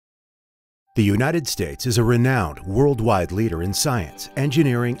The United States is a renowned worldwide leader in science,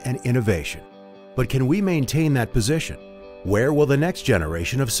 engineering, and innovation. But can we maintain that position? Where will the next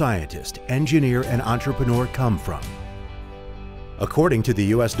generation of scientist, engineer, and entrepreneur come from? According to the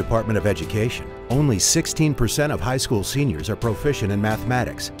U.S. Department of Education, only 16% of high school seniors are proficient in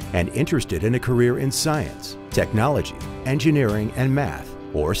mathematics and interested in a career in science, technology, engineering, and math,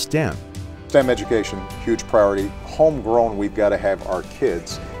 or STEM. STEM education, huge priority. Homegrown, we've got to have our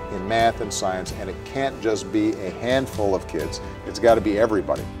kids in math and science, and it can't just be a handful of kids. It's got to be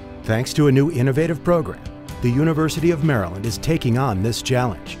everybody. Thanks to a new innovative program, the University of Maryland is taking on this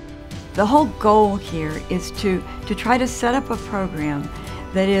challenge. The whole goal here is to try to set up a program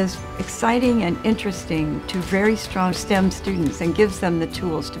that is exciting and interesting to very strong STEM students and gives them the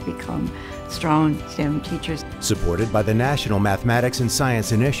tools to become strong STEM teachers. Supported by the National Mathematics and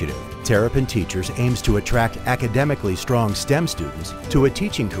Science Initiative, Terrapin Teachers aims to attract academically strong STEM students to a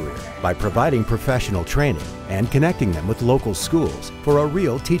teaching career by providing professional training and connecting them with local schools for a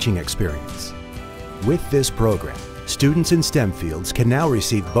real teaching experience. With this program, students in STEM fields can now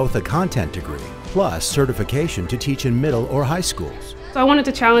receive both a content degree plus certification to teach in middle or high schools. So I wanted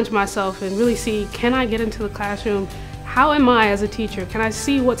to challenge myself and really see, can I get into the classroom? How am I as a teacher? Can I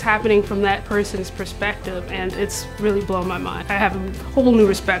see what's happening from that person's perspective? And it's really blown my mind. I have a whole new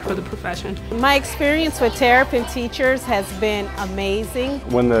respect for the profession. My experience with Terrapin Teachers has been amazing.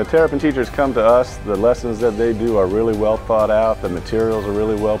 When the Terrapin Teachers come to us, the lessons that they do are really well thought out, the materials are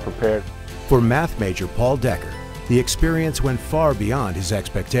really well prepared. For math major Paul Decker, the experience went far beyond his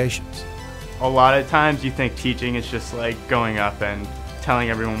expectations. A lot of times you think teaching is just like going up and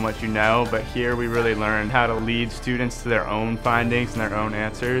telling everyone what you know, but here we really learned how to lead students to their own findings and their own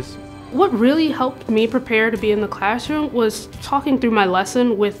answers. What really helped me prepare to be in the classroom was talking through my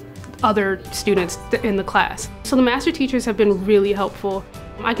lesson with other students in the class. So the master teachers have been really helpful.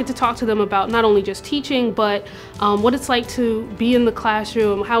 I get to talk to them about not only just teaching, but what it's like to be in the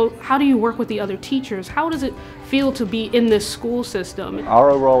classroom. How do you work with the other teachers? How does it feel to be in this school system?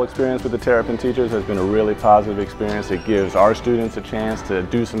 Our overall experience with the Terrapin Teachers has been a really positive experience. It gives our students a chance to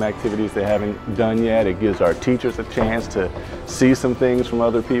do some activities they haven't done yet. It gives our teachers a chance to see some things from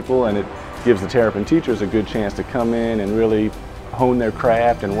other people, and it gives the Terrapin Teachers a good chance to come in and really hone their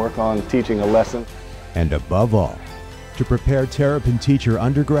craft and work on teaching a lesson. And above all, to prepare Terrapin teacher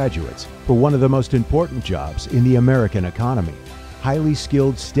undergraduates for one of the most important jobs in the American economy, highly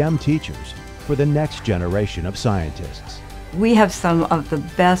skilled STEM teachers for the next generation of scientists. We have some of the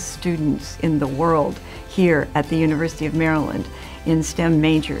best students in the world here at the University of Maryland in STEM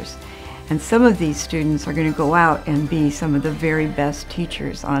majors. And some of these students are going to go out and be some of the very best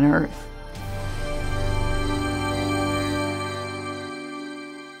teachers on earth.